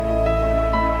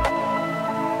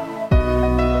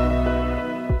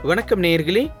வணக்கம்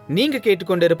நேயர்களே, நீங்க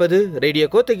கேட்டுக்கொண்டிருப்பது ரேடியோ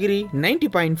கோத்தகிரி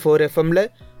 90.4 FMல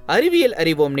அறிவியல்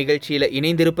அறிவோம் நிகழ்ச்சியில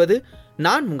இணைந்திருப்பது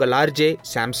நான் உங்கள் ஆர்ஜே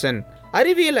சாம்சன்.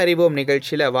 அறிவியல் அறிவோம்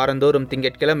நிகழ்ச்சியில வாரந்தோறும்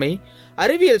திங்கட்கிழமை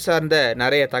அறிவியல் சார்ந்த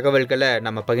நிறைய தகவல்களை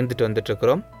நம்ம பகிர்ந்துட்டு வந்துட்டு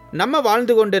இருக்கிறோம். நம்ம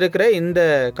வாழ்ந்து கொண்டிருக்கிற இந்த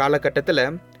காலகட்டத்தில்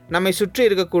நம்மை சுற்றி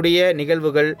இருக்கக்கூடிய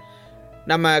நிகழ்வுகள்,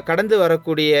 நம்ம கடந்து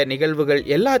வரக்கூடிய நிகழ்வுகள்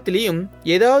எல்லாத்துலேயும்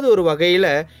ஏதாவது ஒரு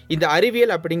வகையில் இந்த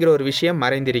அறிவியல் அப்படிங்கிற ஒரு விஷயம்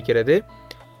மறைந்திருக்கிறது.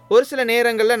 ஒரு சில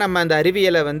நேரங்களில் நம்ம அந்த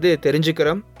அறிவியலை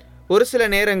தெரிஞ்சுக்கிறோம். ஒரு சில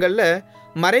நேரங்களில்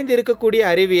மறைந்து இருக்கக்கூடிய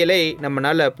அறிவியலை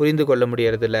நம்மளால் புரிந்து கொள்ள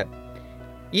முடியறதில்ல.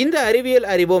 இந்த அறிவியல்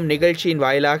அறிவோம் நிகழ்ச்சியின்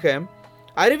வாயிலாக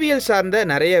அறிவியல் சார்ந்த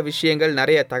நிறைய விஷயங்கள்,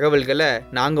 நிறைய தகவல்களை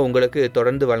நாங்கள் உங்களுக்கு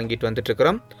தொடர்ந்து வழங்கிட்டு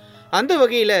வந்துட்டுருக்கிறோம். அந்த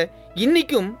வகையில்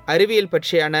இன்றைக்கும் அறிவியல்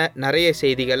பற்றியான நிறைய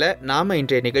செய்திகளை நாம்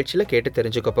இன்றைய நிகழ்ச்சியில் கேட்டு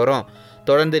தெரிஞ்சுக்க போகிறோம்.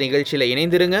 தொடர்ந்து நிகழ்ச்சியில்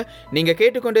இணைந்திருங்க. நீங்கள்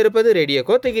கேட்டுக்கொண்டிருப்பது ரேடியோ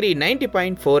கோத்தகிரி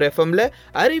 90.4 FMல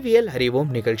அறிவியல்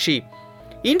அறிவோம் நிகழ்ச்சி.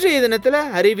 இன்றைய தினத்தில்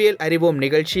அறிவியல் அறிவோம்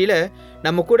நிகழ்ச்சியில்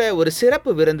நம்ம கூட ஒரு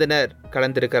சிறப்பு விருந்தினர்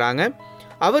கலந்துருக்கிறாங்க.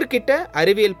 அவர்கிட்ட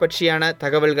அறிவியல் பற்றியான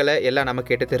தகவல்களை எல்லாம் நம்ம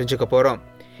கேட்டு தெரிஞ்சுக்க போகிறோம்.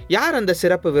 யார் அந்த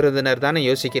சிறப்பு விருந்தினர் தானே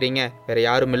யோசிக்கிறீங்க? வேறு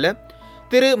யாரும் இல்லை,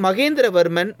 திரு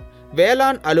மகேந்திரவர்மன்,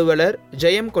 வேளாண் அலுவலர்,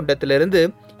 ஜெயம் கொண்டத்திலிருந்து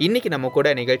இன்னைக்கு நம்ம கூட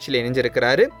நிகழ்ச்சியில்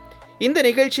இணைஞ்சிருக்கிறாரு. இந்த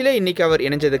நிகழ்ச்சியில் இன்னைக்கு அவர்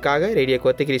இணைஞ்சதுக்காக ரேடியோ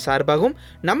கோத்தகிரி சார்பாகவும்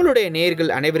நம்மளுடைய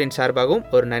நேயர்கள் அனைவரின் சார்பாகவும்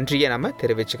ஒரு நன்றியை நம்ம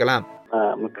தெரிவிச்சுக்கலாம்.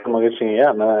 மிக்க மகிழ்ச்சிங்க ஐயா.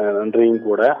 நன்றியும்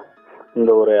கூட.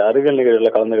 இந்த ஒரு அறிவியல்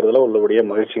நிகழ்ச்சியில் கலந்துக்கிறதுல உள்ளபடிய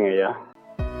மகிழ்ச்சிங்க ஐயா.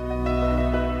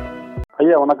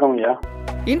 ஐயா வணக்கம் ஐயா.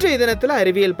 இன்றைய தினத்தில்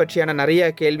அறிவியல் பற்றியான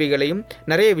நிறைய கேள்விகளையும்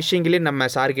நிறைய விஷயங்களையும் நம்ம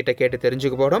சார்கிட்ட கேட்டு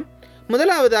தெரிஞ்சுக்க போகிறோம்.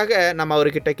 முதலாவதாக நம்ம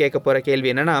அவர்கிட்ட கேட்க போற கேள்வி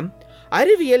என்னன்னா,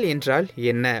 அறிவியல் என்றால்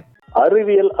என்ன?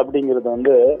 அறிவியல்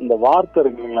அப்படிங்கிறது இந்த வார்த்தை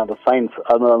இருக்கு இல்லைங்களா, அந்த சயின்ஸ்,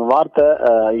 அந்த வார்த்தை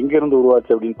இங்கிருந்து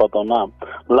உருவாச்சு அப்படின்னு பார்த்தோம்னா,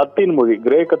 லத்தீன் மொழி,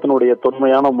 கிரேக்கத்தினுடைய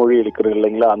தொன்மையான மொழி இருக்கிறது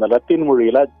இல்லைங்களா, அந்த லத்தீன்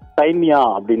மொழியில சைன்யா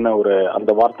அப்படின்னு ஒரு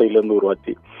அந்த வார்த்தையிலிருந்து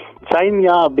உருவாச்சு.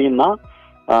 சைன்யா அப்படின்னா,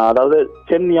 அதாவது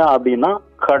சென்யா அப்படின்னா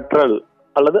கற்றல்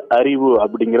அல்லது அறிவு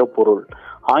அப்படிங்கிற பொருள்.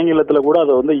 ஆங்கிலத்துல கூட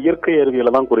அதை இயற்கை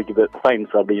அறிவியலை தான் குறிக்குது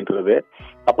சயின்ஸ் அப்படின்றது.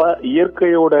 அப்ப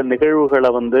இயற்கையோட நிகழ்வுகளை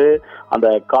அந்த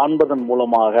காண்பதன்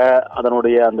மூலமாக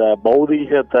அதனுடைய அந்த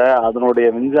பௌதீகத்தை, அதனுடைய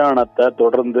விஞ்ஞானத்தை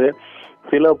தொடர்ந்து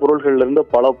சில பொருள்கள்ல இருந்து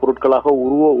பல பொருட்களாக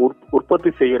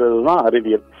உற்பத்தி செய்கிறது தான்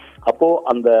அறிவியல். அப்போ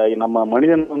அந்த நம்ம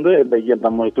மனிதன் இந்த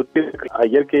நம்ம சுற்றி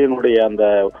இயற்கையினுடைய அந்த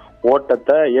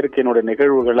ஓட்டத்தை, இயற்கையினுடைய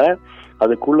நிகழ்வுகளை,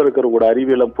 அதுக்குள்ள இருக்கிற கூட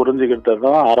அறிவியலை புரிஞ்சுக்கிட்டது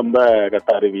தான் ஆரம்ப கட்ட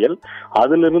அறிவியல்.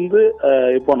 அதுல இருந்து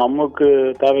இப்போ நமக்கு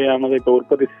தேவையானதை இப்போ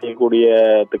உற்பத்தி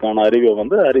செய்யக்கூடியதுக்கான அறிவை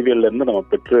அறிவியல்ல இருந்து நம்ம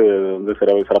பெற்று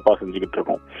சிறப்பாக செஞ்சுக்கிட்டு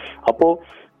இருக்கோம். அப்போ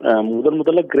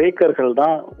முதல்ல கிரேக்கர்கள்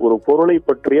தான் ஒரு பொருளை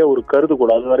பற்றிய ஒரு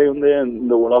கருதுகோள். அதுவரை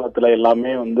இந்த உலகத்துல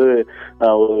எல்லாமே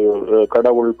ஒரு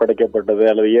கடவுள் படைக்கப்பட்டது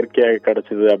அல்லது இயற்கையாக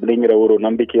கிடைச்சது அப்படிங்கிற ஒரு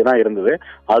நம்பிக்கை தான் இருந்தது.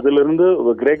 அதுல இருந்து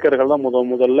கிரேக்கர்கள் தான்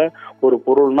முதல்ல ஒரு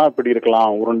பொருள்னா இப்படி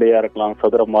இருக்கலாம், உருண்டையா இருக்கலாம்,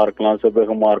 சதுரமா இருக்கலாம்,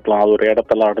 செவ்வகமா இருக்கலாம், அது ஒரு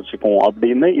இடத்தெல்லாம் அடைச்சிக்கும்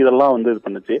அப்படின்னு இதெல்லாம் இது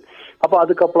பண்ணுச்சு. அப்ப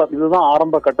அதுக்கப்புறம் இதுதான்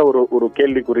ஆரம்ப கட்ட ஒரு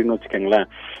கேள்விக்குறின்னு வச்சுக்கோங்களேன்.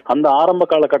 அந்த ஆரம்ப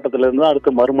காலகட்டத்தில இருந்து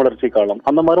அடுத்து மறுமலர்ச்சி காலம்.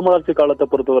 அந்த மறுமலர்ச்சி காலத்தை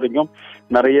பொறுத்த வரைக்கும்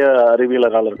நிறைய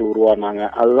அறிவியலாளர்கள் உருவானாங்க.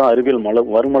 அதுதான் அறிவியல்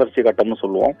மறுமலர்ச்சி கட்டம்னு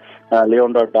சொல்லுவோம்.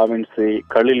 Leonardo da Vinci,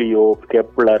 Galileo,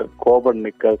 Kepler,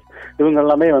 Copernicus, இவங்க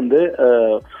எல்லாமே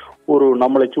ஒரு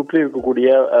நம்மளை சுற்றி இருக்கக்கூடிய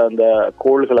அந்த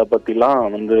கோள்களை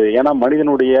பத்திலாம் ஏன்னா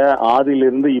மனிதனுடைய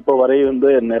ஆதியிலிருந்து இப்ப வரை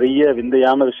நிறைய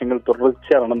விந்தையான விஷயங்கள்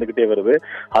தொடர்ச்சியா நடந்துகிட்டே வருது.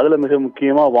 அதுல மிக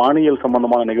முக்கியமா வானியல்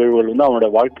சம்பந்தமான நிகழ்வுகள்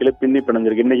அவனுடைய வாழ்க்கையில பின்னி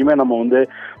பிணைஞ்சிருக்கு. இன்னைக்குமே நம்ம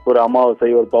ஒரு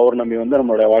அமாவாசை, ஒரு பௌர்ணமி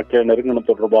நம்மளுடைய வாழ்க்கையில நெருங்கின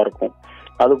தொடர்பா இருக்கும்.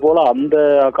 அது போல அந்த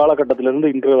காலகட்டத்திலிருந்து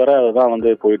இன்று வரை அதுதான்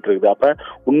போயிட்டு இருக்குது. அப்ப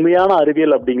உண்மையான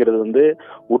அறிவியல் அப்படிங்கிறது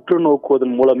உற்று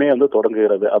நோக்குவதன் மூலமே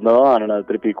தொடங்குகிறது. அதான் நான்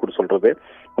திருப்பி கூட சொல்றது.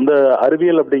 அந்த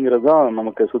அறிவியல் அப்படிங்கிறது தான்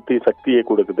நமக்கு சுத்தி சக்தியை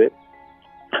கொடுக்குது.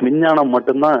 விஞ்ஞானம்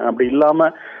மட்டும்தான் அப்படி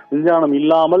இல்லாம, விஞ்ஞானம்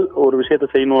இல்லாமல் ஒரு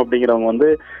விஷயத்த செய்யணும் அப்படிங்கிறவங்க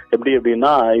எப்படி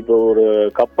அப்படின்னா, இப்போ ஒரு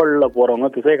கப்பல்ல போறவங்க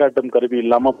திசை காட்டும் கருவி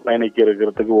இல்லாம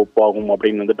பயணிக்கிறதுக்கு ஒப்பாகும்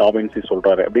அப்படின்னு டாவின்சி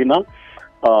சொல்றாரு. அப்படின்னா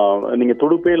நீங்க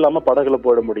துடுப்பே இல்லாம படகுல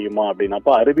போட முடியுமா அப்படின்னு.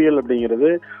 அப்ப அறிவியல் அப்படிங்கிறது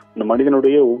இந்த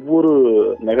மனிதனுடைய ஒவ்வொரு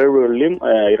நிகழ்வுகள்லயும்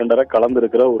இரண்டரை கலந்து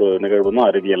இருக்கிற ஒரு நிகழ்வு தான்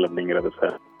அறிவியல் அப்படிங்கிறது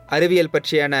சார். அறிவியல்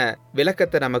பற்றியான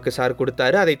விளக்கத்தை நமக்கு சார்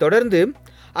கொடுத்தாரு. அதை தொடர்ந்து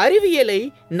அறிவியலை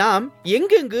நாம்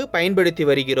எங்கெங்கு பயன்படுத்தி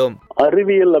வருகிறோம்?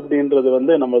 அறிவியல்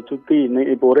அப்படின்றது நம்ம சுத்தி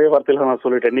இப்ப ஒரே வார்த்தையில நான்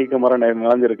சொல்லிட்டேன், நீக்க மரம்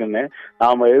நிறைஞ்சிருக்குன்னு.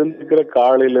 நாம எழுந்திருக்கிற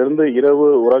காலையில இருந்து இரவு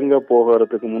உறங்க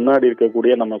போகிறதுக்கு முன்னாடி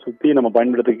இருக்கக்கூடிய நம்ம சுத்தி நம்ம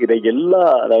பயன்படுத்திக்கிற எல்லா,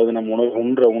 அதாவது நம்ம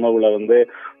உண்ற உணவுல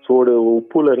சோடு,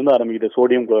 உப்புல இருந்து ஆரம்பிக்கிற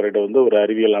சோடியம் குளோரைடு ஒரு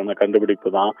அறிவியலான கண்டுபிடிப்பு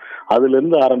தான். அதுல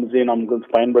இருந்து ஆரம்பிச்சு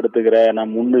நமக்கு பயன்படுத்துகிற,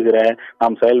 நாம் உண்ணுகிற,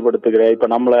 நாம் செயல்படுத்துகிற, இப்ப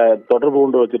நம்மள தொடர்பு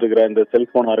கொண்டு வச்சுட்டு இருக்கிற இந்த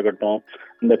செல்போனா இருக்கட்டும்,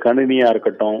 இந்த கணினியா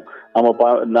இருக்கட்டும்,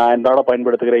 நான் அன்றாட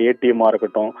பயன்படுத்துகிற ஏடிஎம்மா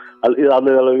இருக்கட்டும்,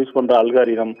 அதுல யூஸ் பண்ற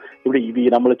அல்காரிதம், இப்படி இது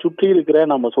நம்மளை சுற்றி இருக்கிற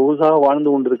நம்ம சொகுசாக வாழ்ந்து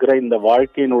கொண்டிருக்கிற இந்த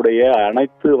வாழ்க்கையினுடைய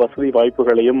அனைத்து வசதி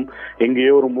வாய்ப்புகளையும்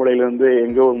எங்கேயோ ஒரு மூலையிலிருந்து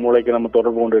எங்கேயோ ஒரு மூலைக்கு நம்ம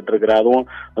தொடர்பு கொண்டுட்டு இருக்கிற, அதுவும்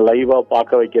லைவா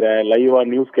பார்க்க வைக்கிற, லைவா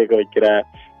நியூஸ் கேட்க வைக்கிற,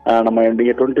 நம்ம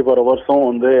 24 ஹவர்ஸும்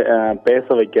வந்து பேச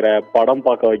வைக்கிற, படம்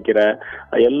பார்க்க வைக்கிற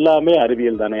எல்லாமே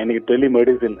அறிவியல் தானே. எனக்கு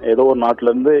டெலிமெடிசின், ஏதோ ஒரு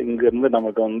நாட்டுல இருந்து இங்க இருந்து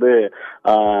நமக்கு வந்து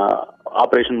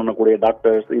ஆபரேஷன் பண்ணக்கூடிய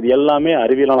டாக்டர்ஸ், இது எல்லாமே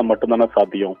அறிவியலால மட்டும்தானே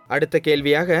சாத்தியம். அடுத்த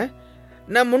கேள்வியாக,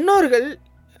 நம் முன்னோர்கள்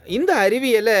இந்த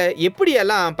அறிவியலை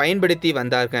எப்படியெல்லாம் பயன்படுத்தி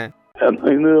வந்தார்கள்?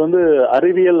 இது வந்து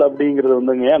அறிவியல் அப்படிங்கிறது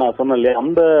வந்துங்க, நான் சொன்னேன் இல்லையா,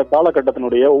 அந்த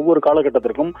காலகட்டத்தினுடைய ஒவ்வொரு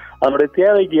காலகட்டத்திற்கும் அதனுடைய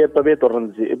தேவைக்கு ஏற்பவே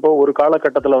தொடர்ந்துச்சு. இப்போ ஒரு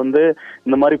காலகட்டத்துல வந்து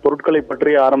இந்த மாதிரி பொருட்களை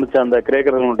பற்றி ஆரம்பிச்ச அந்த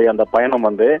கிரேக்கர்களுடைய அந்த பயணம்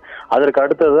வந்து, அதற்கு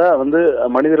அடுத்ததா வந்து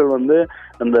மனிதர்கள் வந்து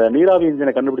இந்த நீராவி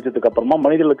இன்ஜினை கண்டுபிடிச்சதுக்கு அப்புறமா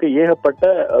மனிதர்களுக்கு ஏகப்பட்ட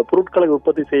பொருட்களை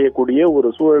உற்பத்தி செய்யக்கூடிய ஒரு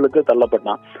சூழலுக்கு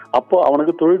தள்ளப்பட்டான். அப்போ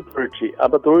அவனுக்கு தொழில் புரட்சி,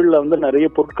 அப்ப தொழில வந்து நிறைய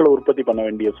பொருட்களை உற்பத்தி பண்ண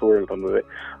வேண்டிய சூழல் இருந்தது.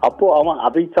 அப்போ அவன்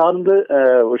அதை சார்ந்து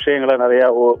விஷயங்களை நிறைய,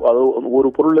 ஒரு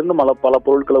பொருள்ல இருந்து பல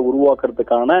பொருட்களை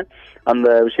உருவாக்குறதுக்கான அந்த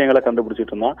விஷயங்களை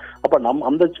கண்டுபிடிச்சிட்டு இருந்தான். அப்ப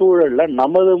அந்த சூழல்ல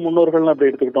நமது முன்னோர்கள் அப்படி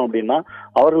எடுத்துக்கிட்டோம் அப்படின்னா,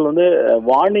 அவர்கள் வந்து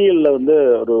வானியல்ல வந்து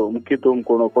ஒரு முக்கியத்துவம்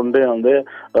கொண்டு வந்து,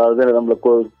 அதாவது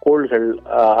நம்மளுக்கு கோள்கள்,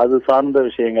 அது சார்ந்த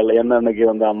விஷயங்கள், என்னன்னைக்கு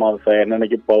வந்து அமாவாசை,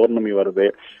 என்னன்னைக்கு பௌர்ணமி வருது,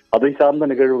 அதை சார்ந்த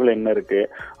நிகழ்வுகள் என்ன இருக்கு,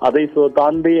 அதை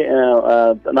தாண்டி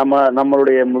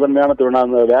நம்மளுடைய முதன்மையான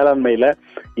தொழில் வேளாண்மையில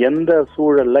எந்த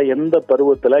சூழல்ல, எந்த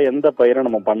பருவத்துல எந்த பயிரை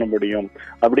நம்ம பண்ண முடியும்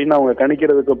அப்படின்னு அவங்க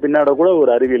கணிக்கிறதுக்கு பின்னாட கூட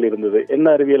ஒரு அறிவியல் இருந்தது. என்ன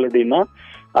அறிவியல் அப்படின்னா,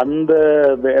 அந்த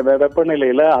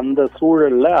வெப்பநிலையில, அந்த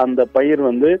சூழல்ல அந்த பயிர்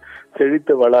வந்து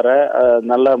செழித்து வளர,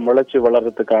 நல்லா முளைச்சு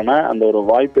வளர்றதுக்கான அந்த ஒரு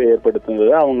வாய்ப்பை ஏற்படுத்துனது.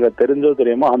 அவங்க தெரிஞ்சோ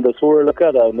தெரியுமோ அந்த சூழலுக்கு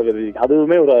அதை வந்து,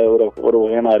 அதுவுமே ஒரு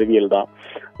வகையான அறிவியல் தான்.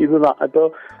 இதுதான் இப்போ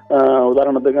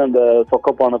உதாரணத்துக்கு அந்த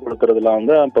சொக்கப்பானை கொடுக்கறதுலாம்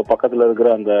வந்து இப்போ பக்கத்துல இருக்கிற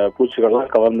அந்த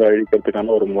பூச்சிகள்லாம் கவர்ந்து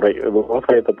அழிக்கிறதுக்கான ஒரு முறை,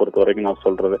 விவசாயத்தை பொறுத்த வரைக்கும் நான்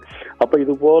சொல்றது. அப்ப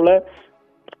இது போல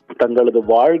தங்களது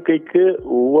வாழ்க்கைக்கு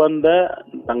உகந்த,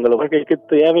 தங்கள் வாழ்க்கைக்கு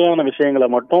தேவையான விஷயங்களை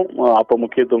மட்டும் அப்ப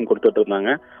முக்கியத்துவம் கொடுத்துட்டு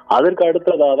இருந்தாங்க. அதற்கு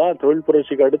அடுத்ததான் தொழில்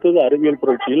புரட்சிக்கு அடுத்தது அறிவியல்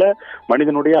புரட்சியில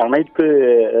மனிதனுடைய அனைத்து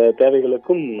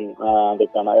தேவைகளுக்கும்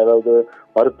அதுக்கான, அதாவது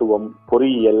மருத்துவம்,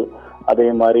 பொறியியல், அதே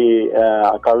மாதிரி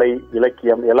கலை,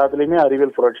 இலக்கியம், எல்லாத்துலயுமே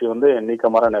அறிவியல் புரட்சி வந்து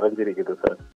நீக்கமர நிறைஞ்சிருக்குது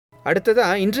சார். அடுத்ததா,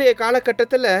 இன்றைய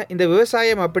காலகட்டத்தில் இந்த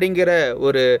விவசாயம் அப்படிங்கிற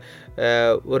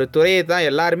ஒரு துறையை தான்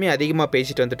எல்லாருமே அதிகமாக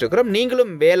பேசிட்டு வந்துட்டு இருக்கிறோம்.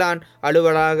 நீங்களும் வேளாண்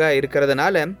அலுவலராக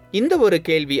இருக்கிறதுனால இந்த ஒரு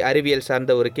கேள்வி, அறிவியல்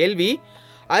சார்ந்த ஒரு கேள்வி,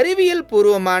 அறிவியல்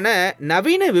பூர்வமான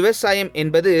நவீன விவசாயம்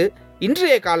என்பது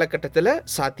இன்றைய காலகட்டத்தில்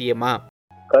சாத்தியமா?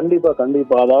 கண்டிப்பா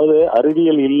கண்டிப்பா. அதாவது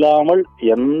அறிவியல் இல்லாமல்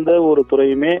எந்த ஒரு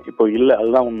துறையுமே இப்போ இல்லை,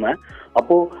 அதுதான் உண்மை.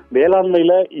 அப்போ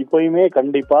வேளாண்மையில இப்பயுமே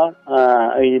கண்டிப்பா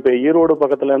இப்ப ஈரோடு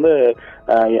பக்கத்துல இருந்து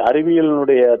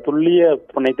அறிவியலினுடைய துல்லிய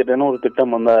பண்ணை திட்டம்னு ஒரு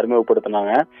திட்டம் வந்து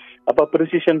அறிமுகப்படுத்தினாங்க. அப்ப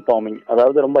பிரிசிஷன் ஃபார்மிங்,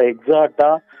 அதாவது ரொம்ப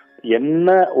எக்ஸாக்டா என்ன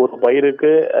ஒரு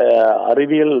பயிருக்கு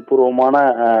அறிவியல் பூர்வமான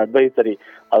அட்வைசரி,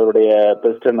 அதனுடைய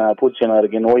பெஸ்ட் என்ன, பூச்சி என்ன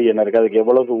இருக்கு, நோய் என்ன இருக்கு, அதுக்கு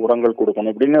எவ்வளவு உரங்கள்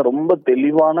கொடுக்கணும் இப்படின்னு ரொம்ப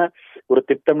தெளிவான ஒரு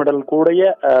திட்டமிடல் கூடிய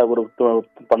ஒரு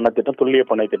பண்ணை திட்டம், துல்லிய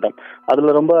பண்ணை திட்டம்.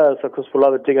 அதுல ரொம்ப சக்சஸ்ஃபுல்லா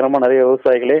வெற்றிகரமா நிறைய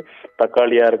விவசாயிகளே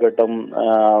தக்காளியா இருக்கட்டும்,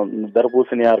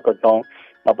 தர்பூசணியா இருக்கட்டும்,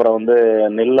 அப்புறம் வந்து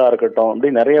நெல்லா இருக்கட்டும்,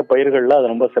 இப்படி நிறைய பயிர்கள்ல அதை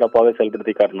ரொம்ப சிறப்பாக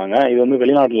செயல்படுத்தி காட்டினாங்க. இது வந்து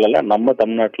வெளிநாட்டுல இல்ல, நம்ம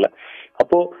தமிழ்நாட்டுல.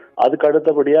 அப்போ அதுக்கு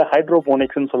அடுத்தபடியா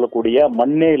ஹைட்ரோபோனிக்ஸ்ன்னு சொல்லக்கூடிய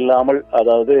மண்ணே இல்லாமல்,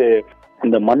 அதாவது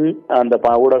இந்த மண் அந்த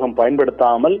ஊடகம்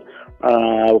பயன்படுத்தாமல்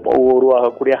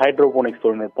உருவாகக்கூடிய ஹைட்ரோபோனிக்ஸ்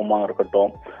தொழில்நுட்பமாக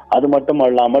இருக்கட்டும். அது மட்டும்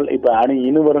அல்லாமல் இப்ப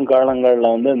இனிவரும்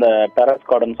காலங்கள்ல வந்து இந்த டெரஸ்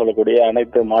கார்டன் சொல்லக்கூடிய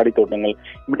அனைத்து மாடி தோட்டங்கள்,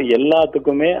 இப்படி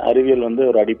எல்லாத்துக்குமே அறிவியல் வந்து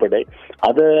ஒரு அடிப்படை.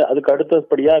 அதுக்கு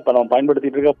அடுத்தபடியா இப்ப நம்ம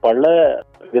பயன்படுத்திட்டு இருக்க பல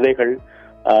விதைகள்,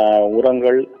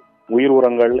 உரங்கள், உயிர்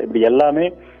உரங்கள், இப்படி எல்லாமே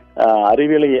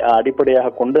அறிவியலை அடிப்படையாக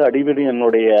கொண்டு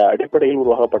அறிவியலினுடைய அடிப்படையில்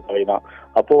உருவாக்கப்பட்டவை தான்.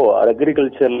 அப்போ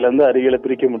அக்ரிகல்ச்சர்ல இருந்து அறிவியலை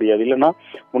பிரிக்க முடியாது. இல்லைன்னா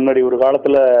முன்னாடி ஒரு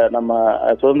காலத்துல நம்ம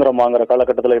சுதந்திரம் வாங்குற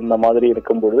காலகட்டத்துல இந்த மாதிரி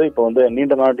இருக்கும்பொழுது இப்ப வந்து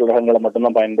நீண்ட நாட்டு ரகங்களை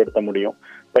மட்டும்தான் பயன்படுத்த முடியும்,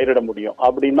 பயிரிட முடியும்.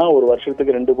 அப்படின்னா ஒரு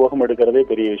வருஷத்துக்கு 2 போகம் எடுக்கிறதே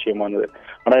பெரிய விஷயமானது.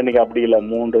 ஆனா இன்னைக்கு அப்படி இல்லை,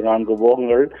 3-4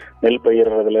 போகங்கள் நெல்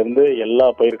பயிரிடுறதுல இருந்து எல்லா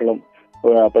பயிர்களும்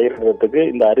பயிரிடுறதுக்கு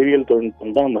இந்த அறிவியல்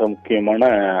தொழில்நுட்பம் தான் மிக முக்கியமான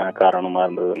காரணமா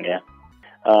இருந்ததுங்க.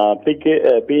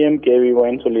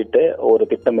 PMKVYன்னு சொல்லிட்டு ஒரு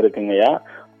திட்டம் இருக்குங்கய்யா.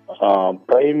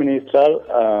 பிரைம் மினிஸ்டர்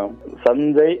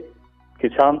சஞ்சய்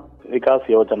கிசான் விகாஸ்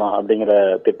யோஜனா அப்படிங்கிற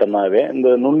திட்டம் தான் இது. இந்த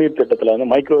நுண்ணீர் திட்டத்துல வந்து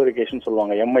மைக்ரோ இரிகேஷன்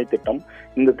சொல்லுவாங்க, எம்ஐ திட்டம்.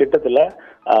 இந்த திட்டத்துல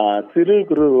சிறு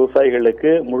குறு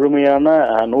விவசாயிகளுக்கு முழுமையான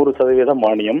 100%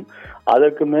 மானியம்.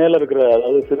 அதற்கு மேல இருக்கிற,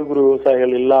 அதாவது சிறு குறு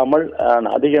விவசாயிகள் இல்லாமல்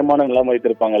அதிகமான நிலம்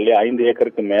வைத்திருப்பாங்க இல்லையா, 5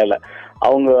 ஏக்கருக்கு மேல,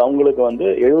 அவங்களுக்கு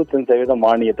 75%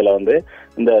 மானியத்துல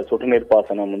இந்த சொட்டு நீர்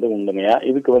பாசனம் உண்டுமையா.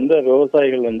 இதுக்கு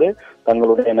விவசாயிகள்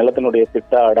தங்களுடைய நிலத்தினுடைய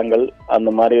திட்ட அடங்கல்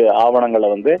அந்த மாதிரி ஆவணங்களை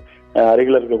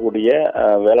அருகில் இருக்கக்கூடிய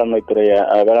வேளாண்மை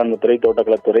துறை,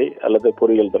 தோட்டக்கலைத்துறை அல்லது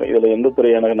பொறியியல் துறை, இதுல எந்த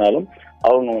துறையானாலும்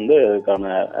அவங்க அதுக்கான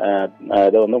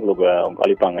இதை உங்களுக்கு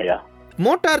அளிப்பாங்க ஐயா.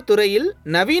 மோட்டார் துறையில்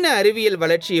நவீன அறிவியல்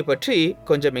வளர்ச்சியை பற்றி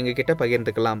கொஞ்சம் எங்க கிட்ட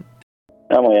பகிர்ந்துக்கலாம்.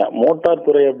 ஆமாய்யா, மோட்டார்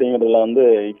துறை அப்படிங்கிறதுல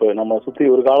இப்போ நம்ம சுற்றி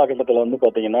ஒரு காலகட்டத்தில்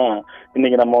பார்த்தீங்கன்னா,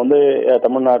 இன்னைக்கு நம்ம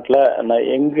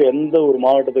தமிழ்நாட்டில் எந்த ஒரு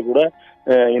மாவட்டத்துக்கு கூட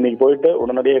இன்னைக்கு போயிட்டு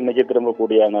உடனடியாக இன்னைக்கு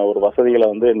திரும்பக்கூடியான ஒரு வசதிகளை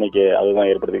இன்னைக்கு அதுதான்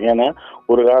ஏற்படுத்துங்க. ஏன்னா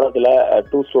ஒரு காலத்தில்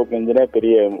 2 ஸ்ட்ரோக் இன்ஜினே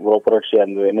பெரிய புரட்சியாக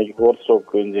இருந்தது. இன்னைக்கு 4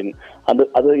 ஸ்ட்ரோக் இன்ஜின்,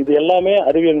 இது எல்லாமே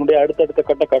அறிவியலுடைய அடுத்தடுத்த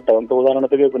கட்டம். இப்போ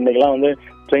உதாரணத்துக்கு இப்போ இன்னைக்கெல்லாம்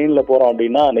ட்ரெயினில் போகிறோம்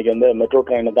அப்படின்னா, இன்னைக்கு மெட்ரோ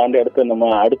ட்ரெயினை தாண்டி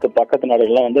அடுத்த பக்கத்து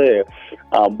நாடுகள்லாம்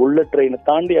புல்லட் ட்ரெயினை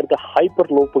தாண்டி அடுத்த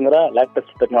ஹைப்பர் லூப்புங்கிற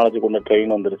லேட்டஸ்ட் டெக்னாலஜி கொண்ட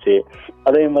ட்ரெயின் வந்துருச்சு.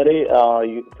 அதே மாதிரி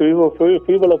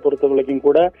ஃபியூவலை பொறுத்த வரைக்கும்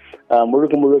கூட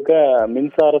முழுக்க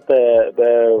மின்சாரத்தை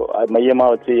மையமா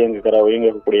வச்சு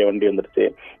இயங்கக்கூடிய வண்டி வந்துருச்சு.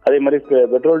 அதே மாதிரி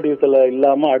பெட்ரோல் டீசல்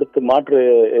இல்லாம அடுத்து மாற்று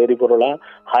எரிபொருளா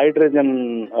ஹைட்ரஜன்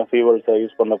ஃபியூவல்ஸை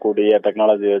யூஸ் பண்ணக்கூடிய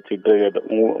டெக்னாலஜி வச்சுட்டு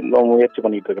முயற்சி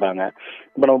பண்ணிட்டு இருக்கிறாங்க.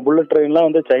 இப்ப நம்ம புல்லட்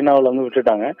ட்ரெயின்லாம் சைனாவில்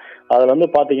விட்டுட்டாங்க. அதுல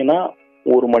பாத்தீங்கன்னா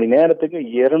 1 மணி நேரத்துக்கு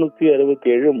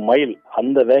 267 மைல்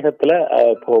அந்த வேகத்துல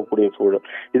போகக்கூடிய சூழல்.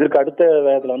 இதற்கு அடுத்த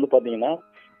வேகத்துல பாத்தீங்கன்னா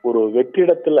ஒரு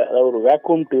வெற்றிடத்துல, அதாவது ஒரு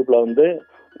வேக்யூம் டியூப்ல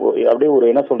அப்படியே ஒரு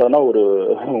என்ன சொல்றதுன்னா ஒரு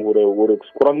ஒரு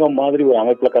சுரங்கம் மாதிரி ஒரு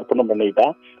அமைப்புல கற்பனை பண்ணிக்கிட்டா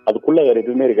அதுக்குள்ள வேற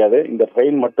எதுவுமே இருக்காது, இந்த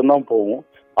ட்ரெயின் மட்டும்தான் போகும்.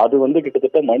 அது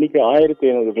கிட்டத்தட்ட மணிக்கு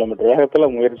 1500 கிலோமீட்டர் வேகத்துல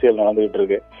முயற்சிகள் நடந்துகிட்டு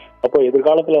இருக்கு. அப்போ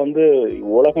எதிர்காலத்துல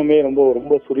உலகமே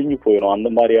ரொம்ப சுருங்கி போயிடும், அந்த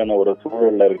மாதிரியான ஒரு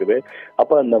சூழல்ல இருக்குது.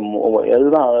 அப்ப அந்த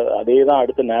அதேதான்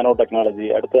அடுத்து நானோ டெக்னாலஜி,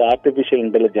 அடுத்து ஆர்டிபிஷியல்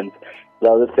இன்டெலிஜென்ஸ்,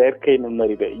 அதாவது செயற்கை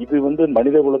நுண்ணறிவு. இது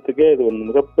மனித குலத்துக்கே இது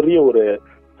மிகப்பெரிய ஒரு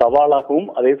சவாலாகவும்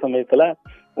அதே சமயத்துல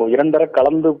இரண்டரை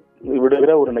கலந்து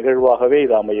விடுகிற ஒரு நிகழ்வாகவே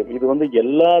இது அமையும். இது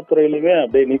எல்லா துறையிலுமே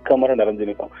அப்படியே நீக்கமர நிறைஞ்சு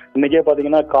நிற்கும். இன்னைக்கே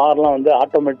பாத்தீங்கன்னா கார்லாம்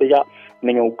ஆட்டோமேட்டிக்கா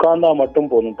நீங்க உட்கார்ந்தா மட்டும்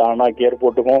போதும், தானா கியர்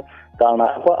போட்டுக்கும் தானா.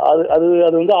 அப்ப அது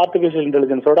ஆர்டிபிஷியல்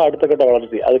இன்டெலிஜென்ஸோட அடுத்த கட்ட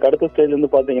வளர்ச்சி. அதுக்கு அடுத்த ஸ்டேஜ்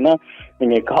பாத்தீங்கன்னா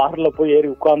நீங்க கார்ல போய் ஏறி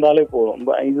உட்கார்ந்தாலே போதும்.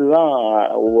 இதுதான்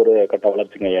ஒவ்வொரு கட்ட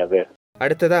வளர்ச்சிங்க அது.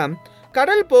 அடுத்ததா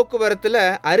கடல் போக்குவரத்துல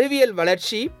அறிவியல்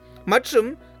வளர்ச்சி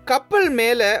மற்றும் கப்பல்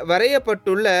மேல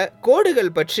வரையப்பட்டுள்ள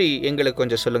கோடுகள் பற்றி எங்களுக்கு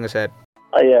கொஞ்சம் சொல்லுங்க சார்.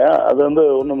 ஐயா, அது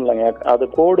ஒண்ணும் இல்லைங்க. அது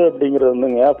கோடு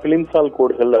அப்படிங்கிறது பிலிம்சால்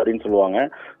கோடுகள் அப்படின்னு சொல்லுவாங்க.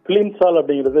 பிலிம்சால்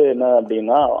அப்படிங்கிறது என்ன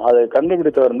அப்படின்னா, அதை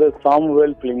கண்டுபிடித்தவர்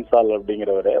சாமுவேல் பிலிம்சால்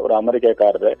அப்படிங்கிறவர், ஒரு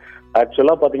அமெரிக்காக்காரரு.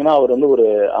 ஆக்சுவலா பாத்தீங்கன்னா அவர் ஒரு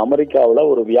அமெரிக்காவில்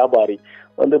ஒரு வியாபாரி.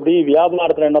 இப்படி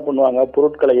வியாபாரத்துல என்ன பண்ணுவாங்க,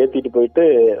 பொருட்களை ஏத்திட்டு போயிட்டு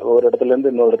ஒரு இடத்துல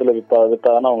இருந்து இன்னொரு இடத்துல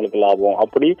வித்தாதானே அவங்களுக்கு லாபம்.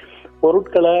 அப்படி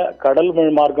பொருட்களை கடல்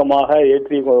மார்க்கமாக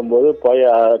ஏற்றி போகும்போது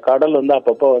கடல்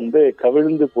அப்பப்ப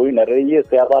கவிழ்ந்து போய் நிறைய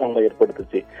சேதாரங்களை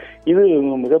ஏற்படுத்துச்சு. இது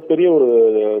மிகப்பெரிய ஒரு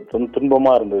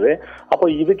துன்பமா இருந்தது. அப்போ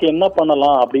இதுக்கு என்ன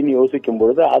பண்ணலாம் அப்படின்னு யோசிக்கும்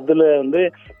பொழுது அதுல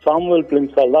சாமுவேல்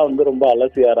பிலிம்சால் தான் ரொம்ப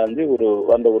அலசி ஆராய்ஞ்சு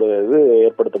ஒரு இது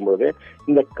ஏற்படுத்தும் பொழுது,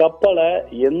 இந்த கப்பலை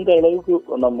எந்த அளவுக்கு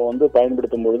நம்ம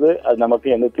பயன்படுத்தும் பொழுது அது நமக்கு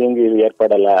எந்த தீங்கு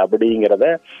ஏற்படலை அப்படிங்கிறத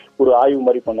ஒரு ஆய்வு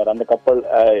மாதிரி பண்ணார். அந்த கப்பல்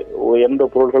எந்த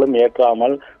பொருட்களும்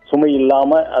ஏற்றாமல் சுமை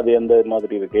இல்லாம அது எந்த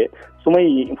மாதிரி இருக்கு, சுமை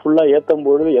ஃபுல்லா ஏற்றும்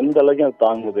பொழுது எந்த அளவுக்கு அது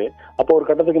தாங்குது, அப்போ ஒரு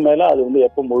கட்டத்துக்கு மேல அது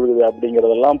எப்ப முழுகுது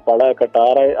அப்படிங்கறதெல்லாம் பல கட்ட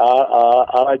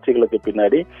ஆராய்ச்சிகளுக்கு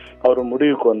பின்னாடி அவர்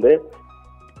முடிவுக்கு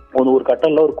ஒரு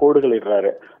கட்டல்ல ஒரு கோடுகள் இடுறாரு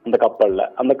அந்த கப்பல்ல.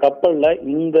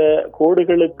 இந்த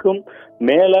கோடுகளுக்கும்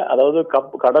மேல, அதாவது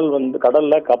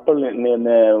கடல்ல கப்பல்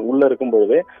உள்ள இருக்கும்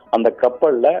பொழுது அந்த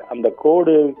கப்பல்ல அந்த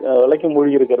கோடு வரைக்கும்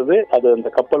மூழ்கி இருக்கிறது, அது அந்த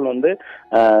கப்பல்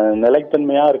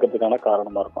நிலைத்தன்மையா இருக்கிறதுக்கான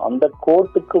காரணமா இருக்கும். அந்த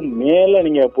கோட்டுக்கு மேல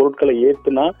நீங்க பொருட்களை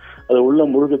ஏத்துனா அது உள்ள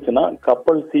முழுகுச்சுன்னா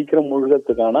கப்பல் சீக்கிரம்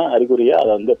முழுகிறதுக்கான அறிகுறியா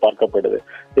அதை பார்க்கப்படுது.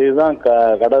 இதுதான்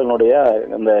கடலினுடைய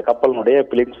அந்த கப்பலினுடைய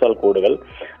பிலிம்சால் கோடுகள்.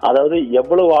 அதாவது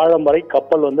எவ்வளவு ஆழம் வரை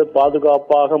கப்பல்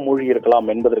பாதுகாப்பாக மூழ்கி இருக்கலாம்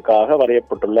என்பதற்காக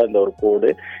வரையப்பட்டுள்ள இந்த ஒரு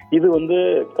கோடு. இது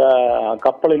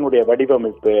கப்பலினுடைய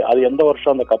வடிவமைப்பு, அது எந்த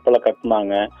வருஷம் அந்த கப்பலை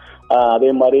கட்டினாங்க, அதே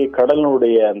மாதிரி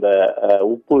கடலினுடைய அந்த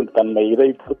உப்பு தன்மை, இதை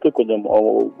பொறுத்து கொஞ்சம்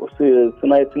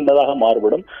சின்னதாக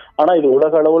மாறுபடும். ஆனா இது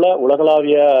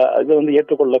உலகளாவிய இது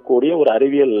ஏற்றுக்கொள்ளக்கூடிய ஒரு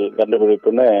அறிவியல்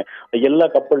கண்டுபிடிப்புன்னு எல்லா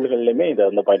கப்பல்கள்லயுமே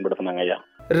இதை பயன்படுத்தினாங்க ஐயா.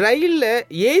 ரயில்ல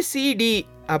ஏசிடி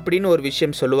அப்படின்னு ஒரு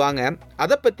விஷயம் சொல்லுவாங்க,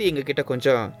 அதை பத்தி எங்க கிட்ட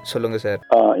கொஞ்சம் சொல்லுங்க சார்.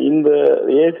 இந்த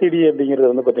ஏசிடி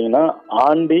அப்படிங்கிறது பாத்தீங்கன்னா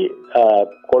ஆன்டி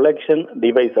கொலெக்ஷன்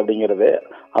டிவைஸ் அப்படிங்கிறது.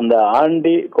 அந்த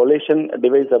ஆன்டி கொலிஷன்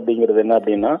டிவைஸ் அப்படிங்கிறது என்ன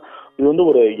அப்படின்னா, இது வந்து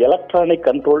ஒரு எலக்ட்ரானிக்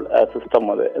கண்ட்ரோல் சிஸ்டம்.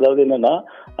 அது அதாவது என்னன்னா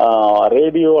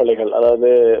ரேடியோ அலைகள், அதாவது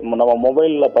நம்ம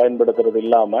மொபைல்ல பயன்படுத்துறது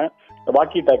இல்லாம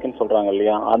வாக்கி டாக்கின்னு சொல்றாங்க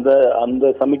இல்லையா, அந்த அந்த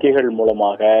சமிக்கைகள்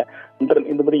மூலமாக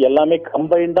இந்த மாதிரி எல்லாமே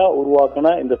கம்பைண்டா உருவாக்குன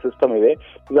இந்த சிஸ்டம் இது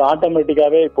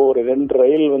ஆட்டோமேட்டிக்காவே இப்போ ஒரு 2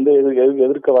 ரயில் வந்து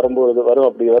எதிர்க்க வரும்போது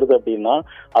அப்படி வருது அப்படின்னா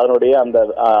அதனுடைய அந்த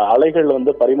அலைகள்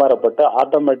வந்து பரிமாறப்பட்டு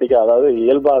ஆட்டோமேட்டிக்கா, அதாவது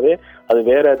இயல்பாவே அது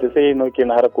வேற திசையை நோக்கி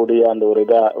நகரக்கூடிய அந்த ஒரு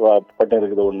இதா பட்டு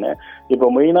இருக்குது ஒண்ணு. இப்போ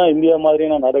மெயினா இந்தியா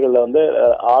மாதிரியான நாடுகள்ல வந்து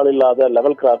ஆள் இல்லாத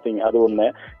லெவல் கிராசிங் அது ஒண்ணு.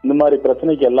 இந்த மாதிரி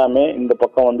பிரச்சனைக்கு எல்லாமே இந்த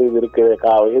பக்கம் வந்து இது இருக்கு,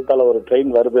 எதிர்த்தால ஒரு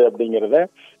ட்ரெயின் வருது அப்படிங்கிறத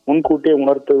முன்கூட்டியே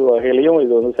உணர்த்து வகையிலையும்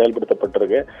இது வந்து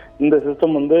செயல்படுத்தப்பட்டிருக்கு. இந்த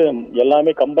சிஸ்டம் வந்து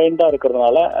எல்லாமே கம்பைண்டா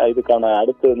இருக்கிறதுனால இதுக்கான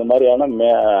அடுத்து இந்த மாதிரியான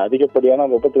அதிகப்படியான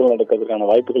விபத்துகள் நடக்கிறதுக்கான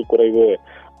வாய்ப்புகள் குறைவு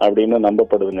அப்படின்னு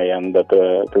நம்பப்படுதுங்க அந்த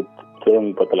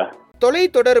தொழில்நுட்பத்துல. தொலை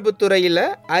தொடர்பு துறையில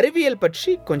அறிவியல்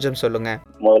பற்றி கொஞ்சம் சொல்லுங்க.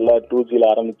 முதல்ல 2Gல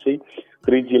ஆரம்பிச்சு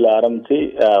 3Gல ஆரம்பிச்சு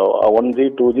 1G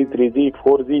 2G 3G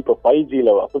 4G இப்போ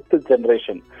 5Gல 5th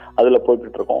ஜெனரேஷன் அதுல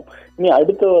போய்கிட்டு இருக்கோம். இனி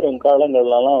அடுத்த வரும்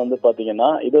காலங்கள்லாம் வந்து பாத்தீங்கன்னா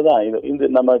இதுதான், இது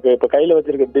நமக்கு இப்ப கையில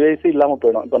வச்சிருக்க டிவைஸ் இல்லாம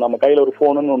போயிடும். இப்ப நம்ம கையில ஒரு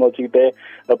போனுன்னு ஒண்ணு வச்சுக்கிட்டு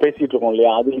பேசிட்டு இருக்கோம்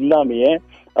இல்லையா, அது இல்லாமயே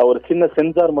ஒரு சின்ன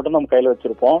சென்சார் மட்டும் நம்ம கையில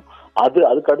வச்சிருப்போம்.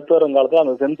 அதுக்கு அடுத்து வரும் காலத்துல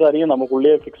அந்த சென்சாரையும்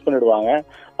நமக்குள்ளேயே பிக்ஸ் பண்ணிடுவாங்க.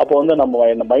 அப்போ வந்து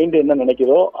நம்ம மைண்ட் என்ன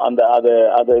நினைக்குதோ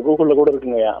அது கூகுள்ல கூட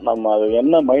இருக்குங்க, நம்ம அது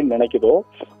என்ன மைண்ட் நினைக்குதோ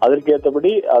அதற்கு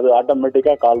ஏற்றபடி அது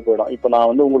ஆட்டோமேட்டிக்கா கால் போயிடும். இப்போ நான்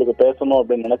வந்து உங்களுக்கு பேசணும்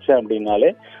அப்படின்னு நினைச்சேன்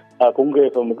அப்படின்னாலே குங்கு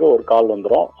எஃப்எம்முக்கு ஒரு கால்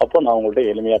வந்துடும். அப்போ நான்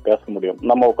உங்கள்கிட்ட எளிமையா பேச முடியும்.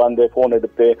 நம்ம உட்காந்து போன்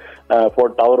எடுத்து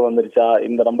டவர் வந்துருச்சா,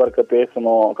 இந்த நம்பருக்கு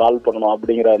பேசணும், கால் பண்ணணும்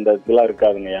அப்படிங்கிற அந்த இதெல்லாம்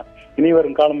இருக்காதுங்கய்யா. இனி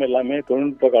வரும் காலம் எல்லாமே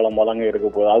தொழில்நுட்ப காலம் வழங்க இருக்க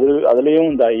போகுது.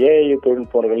 அதுலயும் இந்த ஏஐ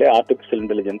தொழில்நுட்பங்களே, ஆர்டிபிஷியல்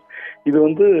இன்டெலிஜென்ஸ், இது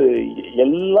வந்து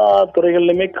எல்லா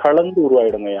துறைகளிலுமே கலந்து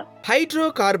உருவாயிடுங்கய்யா. ஹைட்ரோ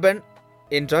கார்பன்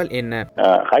என்றால் என்ன?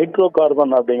 ஹைட்ரோ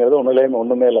கார்பன் அப்படிங்கிறது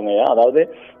ஒண்ணுமே இல்லைங்கய்யா. அதாவது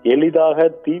எளிதாக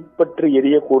தீப்பற்றி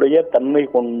எரியக்கூடிய தன்மை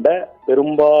கொண்ட,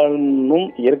 பெரும்பாலும்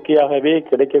இயற்கையாகவே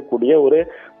கிடைக்கக்கூடிய ஒரு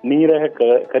நீரக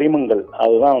கரிமங்கள்,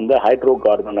 அதுதான் வந்து ஹைட்ரோ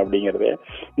கார்பன் அப்படிங்கிறது.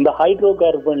 இந்த ஹைட்ரோ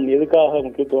கார்பன் எதுக்காக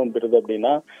முக்கியத்துவம் பெறுது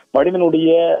அப்படின்னா,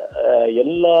 மனிதனுடைய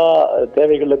எல்லா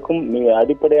தேவைகளுக்கும்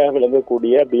அடிப்படையாக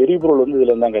விளங்கக்கூடிய எரிபொருள் வந்து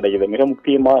இதுல தான் கிடைக்குது. மிக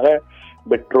முக்கியமாக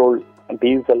பெட்ரோல்,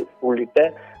 டீசல் உள்ளிட்ட,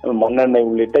 மண்ணெண்ணெய்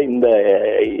உள்ளிட்ட இந்த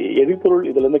எரிபொருள்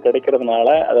இதுல இருந்து கிடைக்கிறதுனால,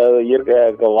 அதாவது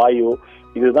இயற்கை வாயு,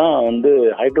 இதுதான் வந்து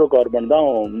ஹைட்ரோ கார்பன் தான்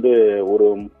வந்து ஒரு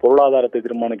பொருளாதாரத்தை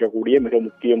தீர்மானிக்கக்கூடிய மிக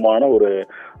முக்கியமான ஒரு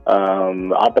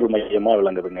ஆற்றல் மையமா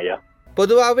விளங்குதுங்க ஐயா.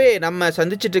 பொதுவாகவே நம்ம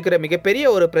சந்திச்சுட்டு இருக்கிற மிகப்பெரிய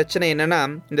ஒரு பிரச்சனை என்னன்னா,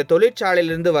 இந்த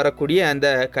தொழிற்சாலையிலிருந்து வரக்கூடிய அந்த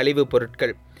கழிவு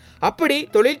பொருட்கள். அப்படி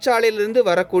தொழிற்சாலையிலிருந்து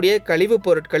வரக்கூடிய கழிவு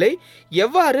பொருட்களை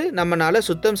எவ்வாறு நம்மளால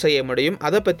சுத்தம் செய்ய முடியும்,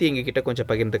 அதை பத்தி எங்ககிட்ட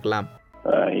கொஞ்சம் பகிர்ந்துக்கலாம்.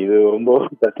 இது ரொம்ப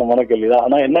கஷ்டமான கேள்விதான்.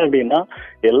 ஆனா என்ன அப்படின்னா,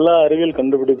 எல்லா அறிவியல்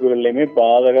கண்டுபிடிப்புகள்லயுமே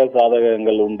பாதக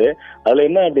சாதகங்கள் உண்டு. அதுல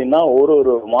என்ன அப்படின்னா,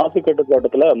 ஒரு மாசு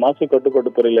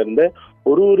கட்டுப்பாட்டு துறையில இருந்து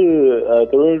ஒரு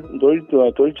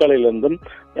தொழிற்சாலையில இருந்தும்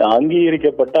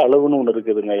அங்கீகரிக்கப்பட்ட அளவுன்னு ஒண்ணு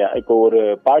இருக்குதுங்க. இப்போ ஒரு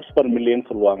பார்ட்ஸ் பர் மில்லியன்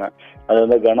சொல்லுவாங்க. அது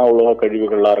வந்து கன உலோக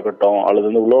கழிவுகளா இருக்கட்டும், அல்லது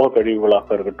வந்து உலோக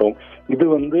கழிவுகளாக இருக்கட்டும், இது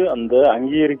வந்து அந்த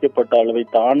அங்கீகரிக்கப்பட்ட அளவை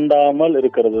தாண்டாமல்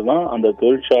இருக்கிறது தான் அந்த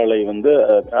தொழிற்சாலை வந்து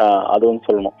அது வந்து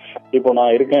சொல்லணும். இப்போ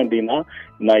நான் இருக்கேன் அப்படின்னா,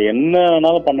 நான் என்ன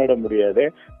வேணாலும் பண்ணிட முடியாது.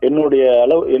 என்னுடைய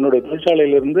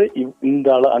தொழிற்சாலையிலிருந்து இந்த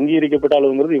அங்கீகரிக்கப்பட்ட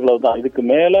அளவுங்கிறது இவ்வளவுதான். இதுக்கு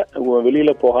மேல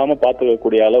வெளியில போகாம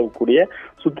பார்த்துக்கக்கூடிய அளவு கூடிய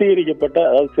சுத்திகரிக்கப்பட்ட,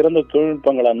 அதாவது சிறந்த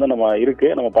தொழில்நுட்பங்களா வந்து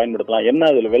நம்ம பயன்படுத்தலாம். என்ன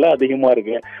அதுல விலை அதிகமா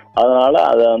இருக்கு, அதனால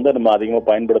அதை வந்து நம்ம அதிகமா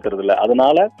பயன்படுத்துறது இல்லை.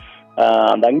 அதனால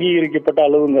அந்த அங்கீகரிக்கப்பட்ட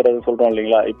அளவுங்கிறது சொல்றோம்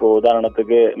இல்லைங்களா. இப்போ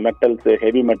உதாரணத்துக்கு மெட்டல்ஸ்,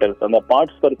 ஹெவி மெட்டல்ஸ், அந்த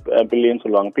பார்ட்ஸ் பர் பில்லியன்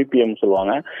சொல்லுவாங்க, பிபிஎம்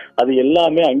சொல்லுவாங்க, அது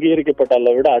எல்லாமே அங்கீகரிக்கப்பட்ட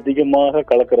அளவை விட அதிகமாக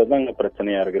கலக்கிறது தான் இங்க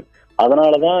பிரச்சனையா இருக்கு.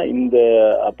 அதனாலதான் இந்த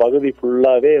பகுதி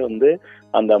ஃபுல்லாவே வந்து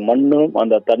அந்த மண்ணும்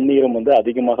அந்த தண்ணீரும் வந்து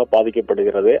அதிகமாக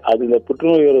பாதிக்கப்படுகிறது. அது இந்த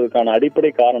புற்றுநோய் வருவதற்கான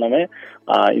அடிப்படை காரணமே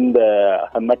இந்த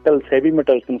மெட்டல்ஸ், ஹெவி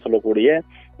மெட்டல்ஸ்ன்னு சொல்லக்கூடிய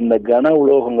இந்த கன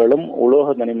உலோகங்களும்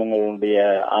உலோக தனிமங்களுடைய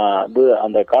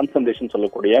அந்த கான்சன்ட்ரேஷன்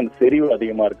சொல்லக்கூடிய அந்த செறிவு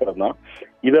அதிகமா இருக்கிறது தான்.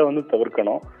 இதை வந்து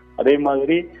தவிர்க்கணும். அதே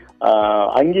மாதிரி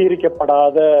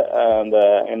அங்கீகரிக்கப்படாத அந்த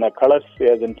என்ன கலர்ஸ்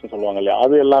ஏஜென்ட்ஸ் சொல்லுவாங்க இல்லையா,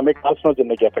 அது எல்லாமே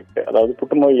கார்சினோஜெனிக் எஃபெக்ட், அதாவது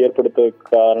புற்றுநோய்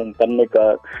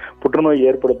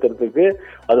ஏற்படுத்துறதுக்கு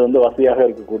அது வந்து வசதியாக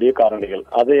இருக்கக்கூடிய காரணிகள்,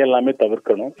 அதை எல்லாமே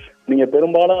தவிர்க்கணும். நீங்க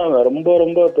பெரும்பாலும் ரொம்ப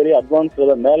ரொம்ப பெரிய அட்வான்ஸ்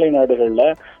மேலை நாடுகள்ல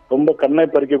ரொம்ப கண்ணை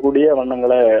பறிக்கக்கூடிய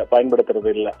வண்ணங்களை பயன்படுத்துறது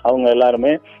இல்லை. அவங்க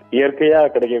எல்லாருமே இயற்கையா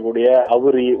கிடைக்கக்கூடிய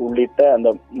அவுரி உள்ளிட்ட அந்த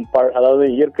அதாவது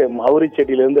இயற்கை அவுரி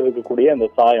செடியிலிருந்து இருக்கக்கூடிய அந்த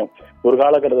சாயம், ஒரு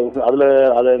காலகட்டத்தில்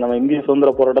அதை நம்ம இந்திய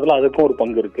சுதந்திர போராட்டத்துல அதுக்கும் ஒரு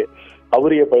பங்கு இருக்கு.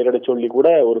 அவுரிய பயிரிட சொல்லி கூட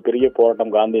ஒரு பெரிய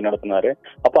போராட்டம் காந்தி நடத்தினாரு.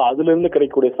 அப்ப அதுல இருந்து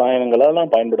கிடைக்கக்கூடிய சாயங்களை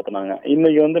எல்லாம் பயன்படுத்தினாங்க.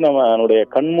 இன்னைக்கு வந்து நம்மளுடைய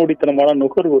கண்மூடித்தனமான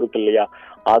நுகர்வு இருக்கு இல்லையா,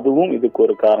 அதுவும் இதுக்கு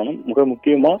ஒரு காரணம். மிக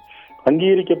முக்கியமா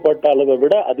அங்கீகரிக்கப்பட்ட அளவை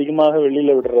விட அதிகமாக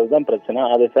வெளியில விடுறதுதான் பிரச்சனை.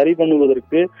 அதை சரி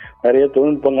பண்ணுவதற்கு நிறைய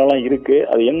தொழில்நுட்பங்கள்லாம் இருக்கு.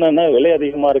 அது என்னன்னா விலை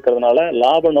அதிகமா இருக்கிறதுனால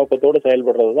லாப நோக்கத்தோடு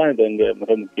செயல்படுறதுதான் இது இங்க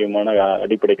மிக முக்கியமான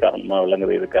அடிப்படை காரணமா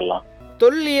விளங்குது இதுக்கெல்லாம்.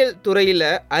 தொல்லியல் துறையில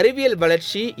அறிவியல்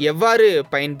வளர்ச்சி எவ்வாறு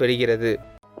பயன்பெறுகிறது?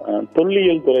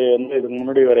 தொல்லியல் துறை இதுக்கு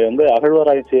முன்னாடி வரை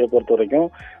அகழ்வாராய்ச்சியை பொறுத்த வரைக்கும்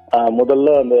முதல்ல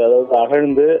அதாவது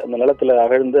அகழ்ந்து அந்த நிலத்துல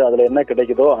அகழ்ந்து அதுல என்ன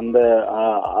கிடைக்குதோ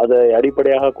அதை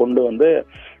அடிப்படையாக கொண்டு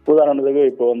உதாரணத்துக்கு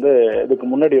இப்போ இதுக்கு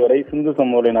முன்னாடி வரை சிந்து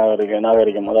சமவெளி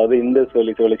நாகரிகம் அதாவது இண்டஸ்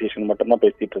வேலி சிவிலைசேஷன் மட்டும்தான்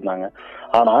பேசிட்டு இருந்தாங்க.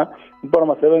 ஆனா இப்போ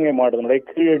நம்ம சிவகங்கை மாவட்டத்தினுடைய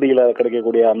கீழடியில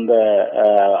கிடைக்கக்கூடிய அந்த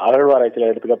அகழ்வாராய்ச்சியில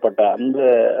எடுத்துக்கப்பட்ட அந்த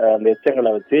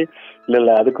எச்சங்களை வச்சு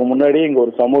இல்ல அதுக்கு முன்னாடி இங்க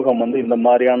ஒரு சமூகம் இந்த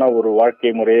மாதிரியான ஒரு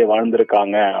வாழ்க்கை முறையை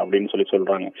வாழ்ந்திருக்காங்க அப்படின்னு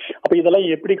சொல்றாங்க. அப்ப இதெல்லாம்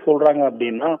எப்படி சொல்றாங்க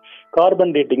அப்படின்னா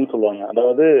கார்பன் டேட்டிங் சொல்லுவாங்க.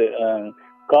 அதாவது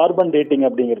கார்பன் டேட்டிங்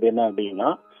அப்படிங்கிறது என்ன அப்படின்னா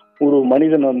ஒரு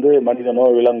மனிதன் மனிதனோ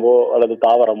விலங்கோ அல்லது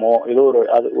தாவரமோ ஏதோ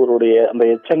ஒருடைய அந்த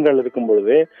எச்சங்கள் இருக்கும்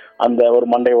பொழுது அந்த ஒரு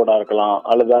மண்டையோடா இருக்கலாம்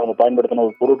அல்லது அவங்க பயன்படுத்தின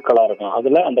ஒரு பொருட்களா இருக்கலாம்,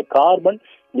 அதுல அந்த கார்பன்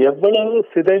எவ்வளவு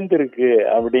சிதைந்திருக்கு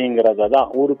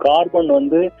அப்படிங்கறதான். ஒரு கார்பன்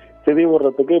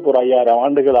சிதைவுறதுக்கு இப்போ ஒரு 5000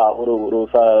 ஆண்டுகள் ஒரு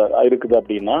இருக்குது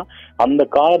அப்படின்னா அந்த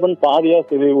கார்பன் பாதியா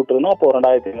சிதைவுட்டுருன்னா அப்போ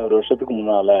 2500 வருஷத்துக்கு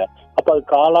முன்னால, அப்ப அது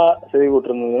காலா சிதைவுட்டு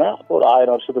இருந்ததுன்னா அப்போ ஒரு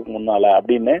 1000 வருஷத்துக்கு முன்னால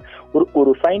அப்படின்னு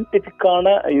ஒரு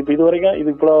சயின்டிபிக்கான இது வரைக்கும்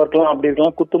இது இவ்வளவு இருக்கலாம் அப்படி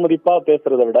இருக்கலாம் குத்துமதிப்பா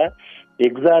பேசுறதை விட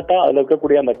எக்ஸாக்டா அதுல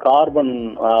இருக்கக்கூடிய அந்த கார்பன்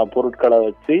பொருட்களை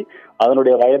வச்சு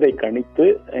அதனுடைய வயதை கணித்து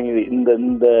இந்த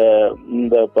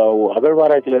இந்த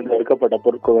அகழ்வாராய்ச்சியில இருந்து எடுக்கப்பட்ட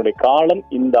பொருட்களுடைய காலம்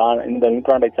இந்த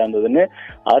நூற்றாண்டை சார்ந்ததுன்னு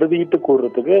அறுதிட்டு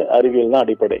கூறுறதுக்கு அறிவியல் தான்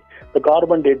அடிப்படை. இப்போ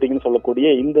கார்பன் டேட்டிங்னு சொல்லக்கூடிய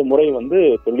இந்த முறை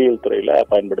தொல்லியல் துறையில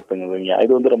பயன்படுத்துங்க.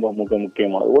 இது ரொம்ப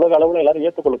முக்கியமானது, உலக அளவுல எல்லாரும்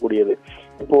ஏற்றுக்கொள்ளக்கூடியது.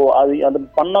 இப்போ அது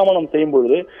பண்ணாம நம்ம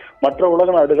செய்யும்போது மற்ற உலக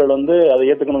நாடுகள் அதை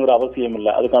ஏற்றுக்கணுங்கிற அவசியம்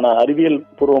இல்லை. அதுக்கான அறிவியல்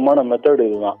பூர்வமான மெத்தட்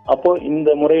இதுதான். அப்போ இந்த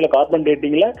முறையில கார்பன்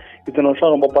டேட்டிங்ல இத்தனை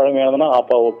வருஷம் ரொம்ப பழமையானதுன்னா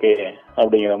அப்பா ஓகே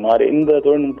அப்படிங்கிற மாதிரி இந்த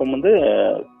தொழில்நுட்பம்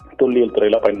தொல்லியல்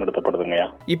துறையில பயன்படுத்தப்படுதுங்கய்யா.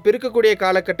 இப்ப இருக்கக்கூடிய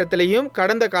காலகட்டத்திலையும்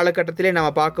கடந்த காலகட்டத்திலே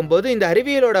நம்ம பார்க்கும்போது இந்த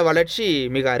அறிவியலோட வளர்ச்சி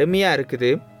மிக அருமையா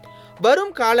இருக்குது.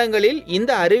 வரும் காலங்களில்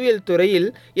இந்த அறிவியல் துறையில்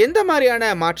எந்த மாதிரியான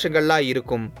மாற்றங்கள்லாம்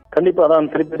இருக்கும்? கண்டிப்பா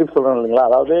அதான் திருப்பி சொல்றேன் இல்லைங்களா.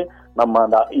 அதாவது நம்ம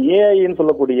அந்த ஏஐன்னு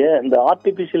சொல்லக்கூடிய இந்த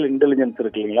ஆர்டிபிஷியல் இன்டெலிஜென்ஸ்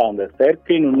இருக்கு இல்லைங்களா, அந்த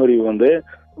செயற்கை நுண்ணறிவு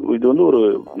இது ஒரு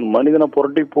மனிதனை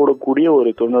புரட்டி போடக்கூடிய ஒரு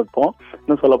தொழில்நுட்பம்.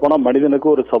 இன்னும் சொல்ல போனா மனிதனுக்கு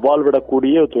ஒரு சவால்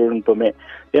விடக்கூடிய ஒரு தொழில்நுட்பமே.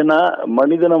 ஏன்னா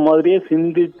மனிதனை மாதிரியே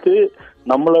சிந்தித்து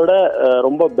நம்மளோட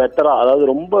ரொம்ப பெட்டரா அதாவது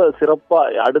ரொம்ப சிறப்பா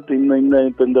அடுத்து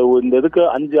இந்த இதுக்கு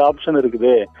 5 ஆப்ஷன்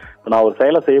இருக்குது. நான் ஒரு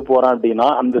செயலை செய்ய போறேன் அப்படின்னா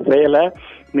அந்த செயலை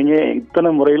நீங்க இத்தனை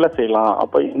முறையில செய்யலாம்.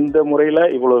 அப்ப இந்த முறையில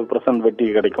இவ்வளவு % வெற்றி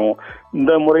கிடைக்கும்,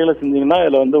 இந்த முறையில செஞ்சீங்கன்னா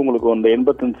இதுல உங்களுக்கு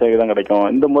 85% கிடைக்கும்,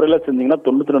 இந்த முறையில செஞ்சீங்கன்னா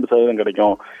 92%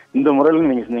 கிடைக்கும், இந்த முறையில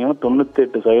நீங்க செஞ்சீங்கன்னா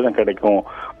 98% கிடைக்கும்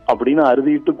அப்படின்னு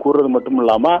அறுதிட்டு கூறுறது மட்டும்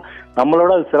இல்லாம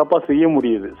நம்மளோட அது சிறப்பா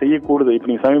செய்யக்கூடுது. இப்ப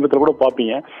நீங்க சமீபத்துல கூட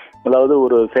பாப்பீங்க, அதாவது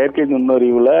ஒரு செயற்கை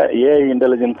நுண்ணறிவுல ஏஐ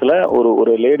இன்டெலிஜென்ஸ்ல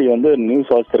ஒரு லேடி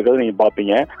நியூஸ் வாசிச்சிருக்கிறது நீங்க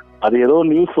பாப்பீங்க. அது ஏதோ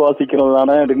நியூஸ் வாசிக்கிறது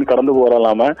தானே அப்படின்னு கடந்து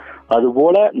போறலாம அது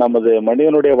போல நமது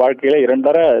மனிதனுடைய வாழ்க்கையில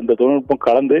 2 இந்த தொழில்நுட்பம்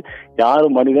கலந்து யாரு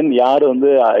மனிதன் யாரு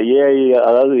ஏஐ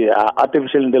அதாவது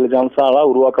ஆர்டிபிஷியல் இன்டெலிஜென்ஸால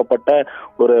உருவாக்கப்பட்ட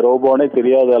ஒரு ரோபோனே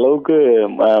தெரியாத அளவுக்கு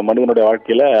மனிதனுடைய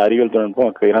வாழ்க்கையில அறிவியல்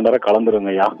தொழில்நுட்பம் 2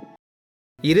 கலந்துருங்கய்யா.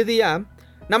 இறுதியா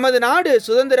நமது நாடு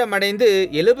சுதந்திரம் அடைந்து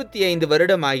 75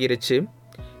 வருடம் ஆகிருச்சு.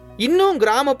 இன்னும்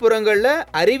கிராமப்புறங்கள்ல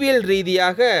அறிவியல்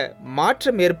ரீதியாக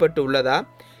மாற்றம் ஏற்பட்டு உள்ளதா,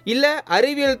 இல்ல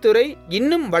அறிவியல் துறை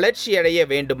இன்னும் வளர்ச்சி அடைய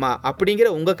வேண்டுமா அப்படிங்கிற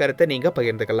உங்க கருத்தை நீங்க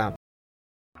பகிர்ந்துக்கலாம்.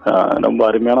 ரொம்ப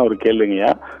அருமையான ஒரு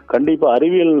கேள்விங்கய்யா. கண்டிப்பா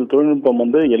அறிவியல் தொழில்நுட்பம்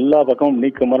எல்லா பக்கமும்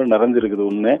நீக்கமாற நிறைஞ்சிருக்குது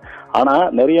ஒண்ணு. ஆனா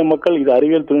நிறைய மக்கள் இது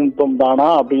அறிவியல் தொழில்நுட்பம் தானா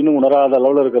அப்படின்னு உணராத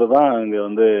அளவுல இருக்கிறது தான்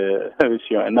இங்க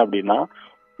விஷயம். என்ன அப்படின்னா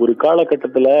ஒரு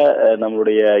காலகட்டத்துல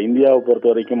நம்மளுடைய இந்தியாவை பொறுத்த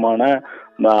வரைக்குமான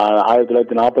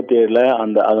 1947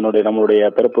 அதனுடைய நம்மளுடைய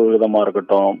பிறப்பு விகிதமா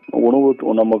இருக்கட்டும், உணவு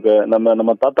நமக்கு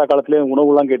நம்ம தாத்தா காலத்திலேயே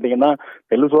உணவுலாம் கேட்டீங்கன்னா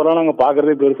எல்லோரும் நாங்க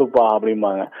பாக்குறதே பெருசுப்பா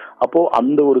அப்படிம்பாங்க. அப்போ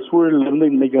அந்த ஒரு சூழல்ல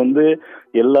இருந்து இன்னைக்கு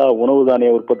எல்லா உணவு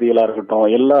தானிய உற்பத்திகளா இருக்கட்டும்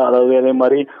அதாவது அதே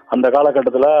மாதிரி அந்த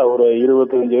காலகட்டத்துல ஒரு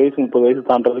 25 வயசு 30 வயசு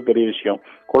தாண்டது பெரிய விஷயம்.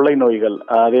 கொள்ளை நோய்கள்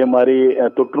அதே மாதிரி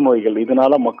தொற்று நோய்கள்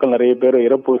இதனால மக்கள் நிறைய பேர்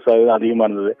இறப்பு சதவீதம் அதிகமா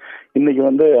இருந்தது.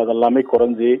 இன்னைக்கு அதெல்லாமே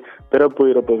குறைஞ்சி பிறப்பு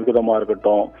இறப்பு விகிதமா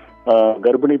இருக்கட்டும்,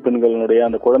 கர்ப்பிணி பெண்களுடைய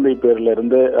அந்த குழந்தை பேர்ல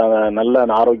இருந்து நல்ல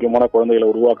ஆரோக்கியமான குழந்தைகளை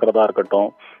உருவாக்குறதா இருக்கட்டும்,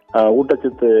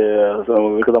 ஊட்டச்சத்து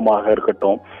விகிதமாக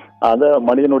இருக்கட்டும், அத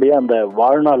மனிதனுடைய அந்த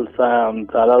வாழ்நாள்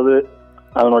அதாவது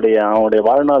அவனுடைய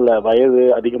வாழ்நாள் வயது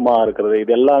அதிகமா இருக்கிறது,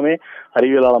 இது எல்லாமே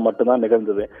அறிவியலால மட்டும்தான்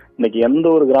நிகழ்ந்தது. இன்னைக்கு எந்த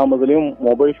ஒரு கிராமத்திலையும்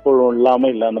மொபைல் போன் இல்லாம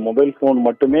இல்ல. அந்த மொபைல் போன்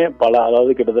மட்டுமே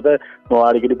அதாவது கிட்டத்தட்ட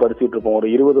அடிக்கடி படிச்சுட்டு இருப்போம், ஒரு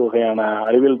 20 வகையான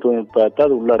அறிவியல் தொழில்நுட்பத்தை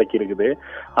அது உள்ளடக்கி இருக்குது.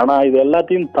 ஆனா இது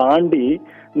எல்லாத்தையும் தாண்டி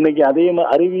இன்னைக்கு அதே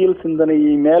அறிவியல் சிந்தனை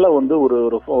மேல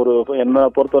ஒரு என்ன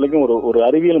பொறுத்த வரைக்கும் ஒரு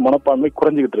அறிவியல் மனப்பான்மை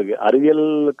குறைஞ்சிக்கிட்டு இருக்கு. அறிவியல்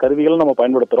கருவிகள் நம்ம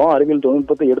பயன்படுத்துறோம், அறிவியல்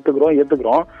தொழில்நுட்பத்தை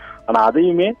ஏத்துக்கிறோம். ஆனா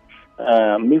அதையுமே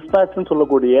மிஸ்மேட்ச்னு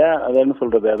சொல்லக்கூடிய அதை என்ன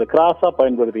சொல்றது, அதை கிராஸா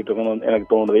பயன்படுத்திட்டு இருக்கணும்னு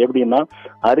எனக்கு தோணுது. எப்படின்னா,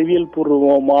 அறிவியல்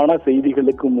பூர்வமான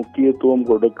செய்திகளுக்கு முக்கியத்துவம்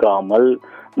கொடுக்காமல்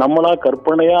நம்மளா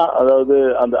கற்பனையா, அதாவது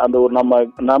அந்த ஒரு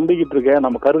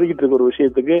நம்ம கருதிக்கிட்டு இருக்க ஒரு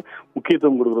விஷயத்துக்கு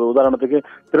முக்கியத்துவம் கொடுக்குறது. உதாரணத்துக்கு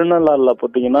திருநள்ளாறுல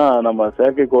பார்த்தீங்கன்னா நம்ம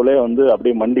செயற்கைக்கோளே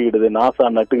அப்படியே மண்டிக்கிடுது, நாசா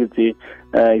நட்டுக்குச்சு,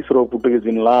 இஸ்ரோ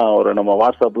புட்டுக்குச்சுன்னுலாம் நம்ம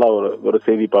வாட்ஸ்அப்ல ஒரு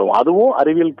செய்தி பரவும். அதுவும்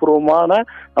அறிவியல் பூர்வமான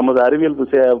நமது அறிவியல்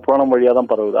புராணம் வழியா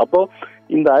தான் பரவுது. அப்போ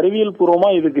இந்த அறிவியல் பூர்வமா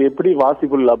இதுக்கு எப்படி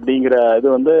வாசிப்புள் அப்படிங்கிற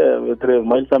இது திரு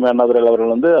மயில்சாமி அண்ணாதுரை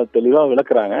அவர்கள் தெளிவா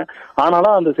விளக்குறாங்க.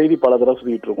 ஆனாலும் அந்த செய்தி பல தடவை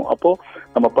சொல்லிட்டு இருக்கும். அப்போ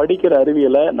நம்ம படிக்கிற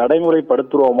அறிவியலை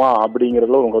நடைமுறைப்படுத்துறோமா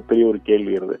அப்படிங்கறதுல ஒரு பெரிய ஒரு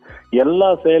கேள்வி வருது. எல்லா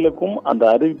செயலுக்கும்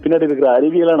அந்த பின்னாடி இருக்கிற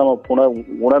அறிவியலை நம்ம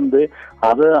உணர்ந்து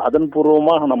அதன்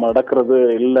பூர்வமாக நம்ம நடக்கிறது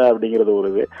இல்லை அப்படிங்கிறது ஒரு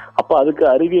இது. அப்ப அதுக்கு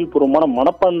அறிவியல் பூர்வமான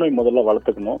மனப்பான்மை முதல்ல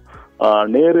வளர்த்துக்கணும்.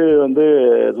 நேரு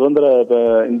சுதந்திர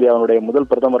இந்தியாவுடைய முதல்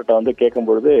பிரதமர்கிட்ட கேட்கும்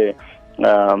பொழுது,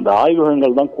 அந்த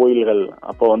ஆய்வகங்கள் தான் கோயில்கள்,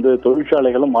 அப்போ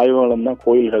தொழிற்சாலைகளும் ஆய்வகங்களும் தான்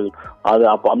கோயில்கள், அது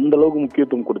அப்ப அந்த அளவுக்கு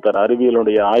முக்கியத்துவம் கொடுத்தாரு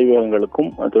அறிவியலுடைய ஆய்வகங்களுக்கும்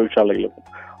தொழிற்சாலைகளுக்கும்.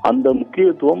 அந்த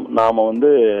முக்கியத்துவம் நாம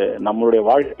நம்மளுடைய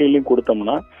வாழ்க்கையிலையும்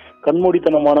கொடுத்தோம்னா,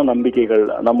 கண்மூடித்தனமான நம்பிக்கைகள்,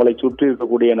 நம்மளை சுற்றி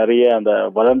இருக்கக்கூடிய நிறைய அந்த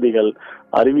வதந்திகள்,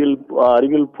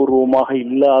 அறிவியல் பூர்வமாக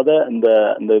இல்லாத இந்த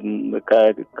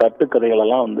கட்டுக்கதைகள்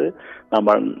எல்லாம்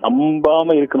நம்ம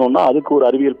நம்பாம இருக்கணும்னா அதுக்கு ஒரு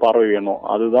அறிவியல் பார்வை வேணும்.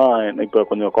 அதுதான் இப்ப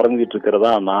கொஞ்சம் குறைஞ்சிட்டு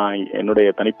இருக்கிறதா நான் என்னுடைய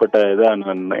தனிப்பட்ட இதா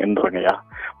என்றங்கய்யா.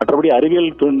 மற்றபடி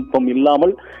அறிவியல் தொழில்நுட்பம்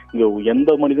இல்லாமல் இங்க எந்த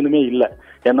மனிதனுமே இல்லை.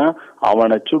 ஏன்னா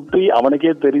அவனை சுற்றி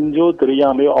அவனுக்கே தெரிஞ்சோ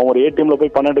தெரியாமையோ அவன் ஒரு ஏடிஎம்ல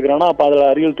போய் பணம் எடுக்கிறான்னா அப்ப அதுல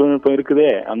அறிவியல் தொழில்நுட்பம் இருக்குதே.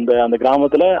 அந்த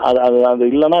கிராமத்துல அது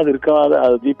இல்லைன்னா அது இருக்காது.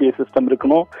 அது ஜிபிஎஸ் சிஸ்டம்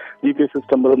இருக்கணும். ஜிபிஎஸ்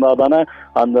சிஸ்டம் இருந்தா தானே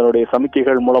அதனுடைய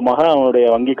சமிக்கைகள் மூலமாக அவனுடைய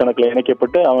வங்கி கணக்குல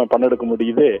இணைக்கப்பட்டு அவன் பணம் எடுக்க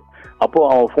முடியுது. அப்போ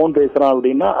அவன் போன் பேசுறான்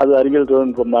அப்படின்னா அது அறிவியல்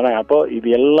தொழில்நுட்பம் தானே. அப்போ இது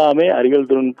எல்லாமே அறிவியல்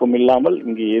தொழில்நுட்பம் இல்லாமல்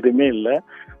இங்க எதுவுமே இல்லை.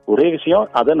 ஒரே விஷயம்,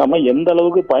 அதை நம்ம எந்த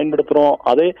அளவுக்கு பயன்படுத்துறோம்,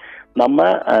 அதை நம்ம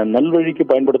நல்வழிக்கு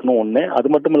பயன்படுத்தணும் ஒண்ணு. அது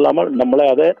மட்டும் இல்லாமல் நம்மளை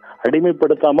அதை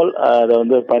அடிமைப்படுத்தாமல்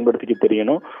அதை பயன்படுத்திக்க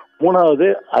தெரியணும். மூணாவது,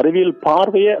 அறிவியல்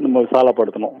பார்வையை நம்ம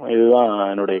விசாலப்படுத்தணும். இதுதான்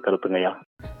என்னுடைய கருத்துங்கய்யா.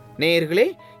 நேயர்களே,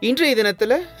 இன்றைய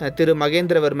தினத்துல திரு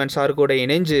மகேந்திரவர்மன் சார் கூட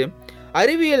இணைஞ்சு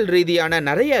அறிவியல் ரீதியான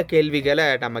நிறைய கேள்விகளை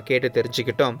நம்ம கேட்டு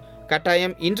தெரிஞ்சுக்கிட்டோம்.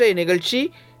 கட்டாயம் இன்றைய நிகழ்ச்சி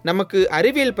நமக்கு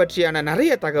அறிவியல் பற்றியான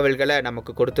நிறைய தகவல்களை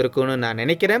நமக்கு கொடுத்துருக்குன்னு நான்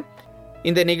நினைக்கிறேன்.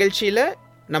 இந்த நிகழ்ச்சியில்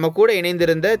நம்ம கூட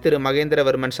இணைந்திருந்த திரு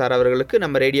மகேந்திரவர்மன் சார் அவர்களுக்கு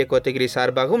நம்ம ரேடியோ கோத்தகிரி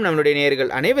சார்பாகவும் நம்மளுடைய நேயர்கள்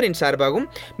அனைவரின் சார்பாகவும்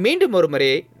மீண்டும்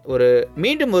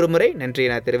ஒரு முறை நன்றியை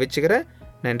நான் தெரிவிச்சுக்கிறேன்.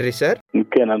 நன்றி சார்.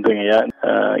 மிக்க நன்றிங்க ஐயா.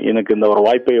 எனக்கு இந்த ஒரு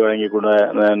வாய்ப்பை வழங்கி கூட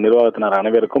நிர்வாகத்தினர்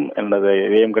அனைவருக்கும் எனது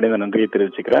இதயம் கணித நன்றியை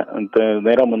தெரிவிச்சுக்கிறேன்.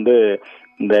 நேரம்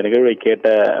இந்த நிகழ்வை கேட்ட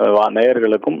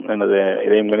நேயர்களுக்கும் எனது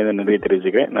இதயம் கணித நன்றியை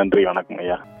தெரிவிச்சுக்கிறேன். நன்றி, வணக்கம்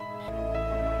ஐயா.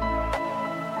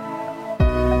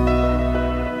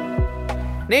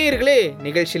 நேயர்களே,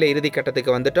 நிகழ்ச்சியில் இறுதி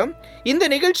கட்டத்துக்கு வந்துட்டோம். இந்த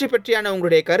நிகழ்ச்சி பற்றியான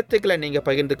உங்களுடைய கருத்துக்களை நீங்கள்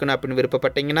பகிர்ந்துக்கணும் அப்படின்னு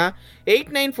விருப்பப்பட்டீங்கன்னா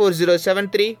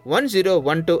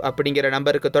 8940731012 அப்படிங்கிற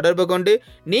நம்பருக்கு தொடர்பு கொண்டு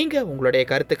நீங்கள் உங்களுடைய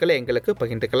கருத்துக்களை எங்களுக்கு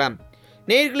பகிர்ந்துக்கலாம்.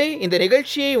 நேயர்களே, இந்த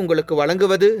நிகழ்ச்சியை உங்களுக்கு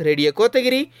வழங்குவது ரேடியோ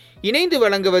கோத்தகிரி, இணைந்து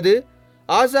வழங்குவது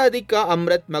ஆசாதி கா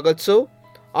அம்ரத் மகோத்சவ்,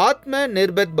 ஆத்ம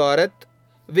நிர்பர் பாரத்,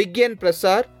 விக்யான்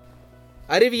பிரசார்,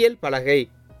 அறிவியல் பலகை.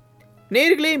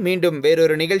 நேர்களே, மீண்டும்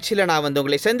வேறொரு நிகழ்ச்சியில் நான்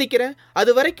உங்களை சந்திக்கிறேன்.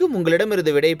 அது வரைக்கும்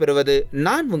உங்களிடமிருந்து விடைபெறுவது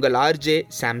நான் உங்கள் ஆர்ஜே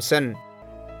சாம்சன்.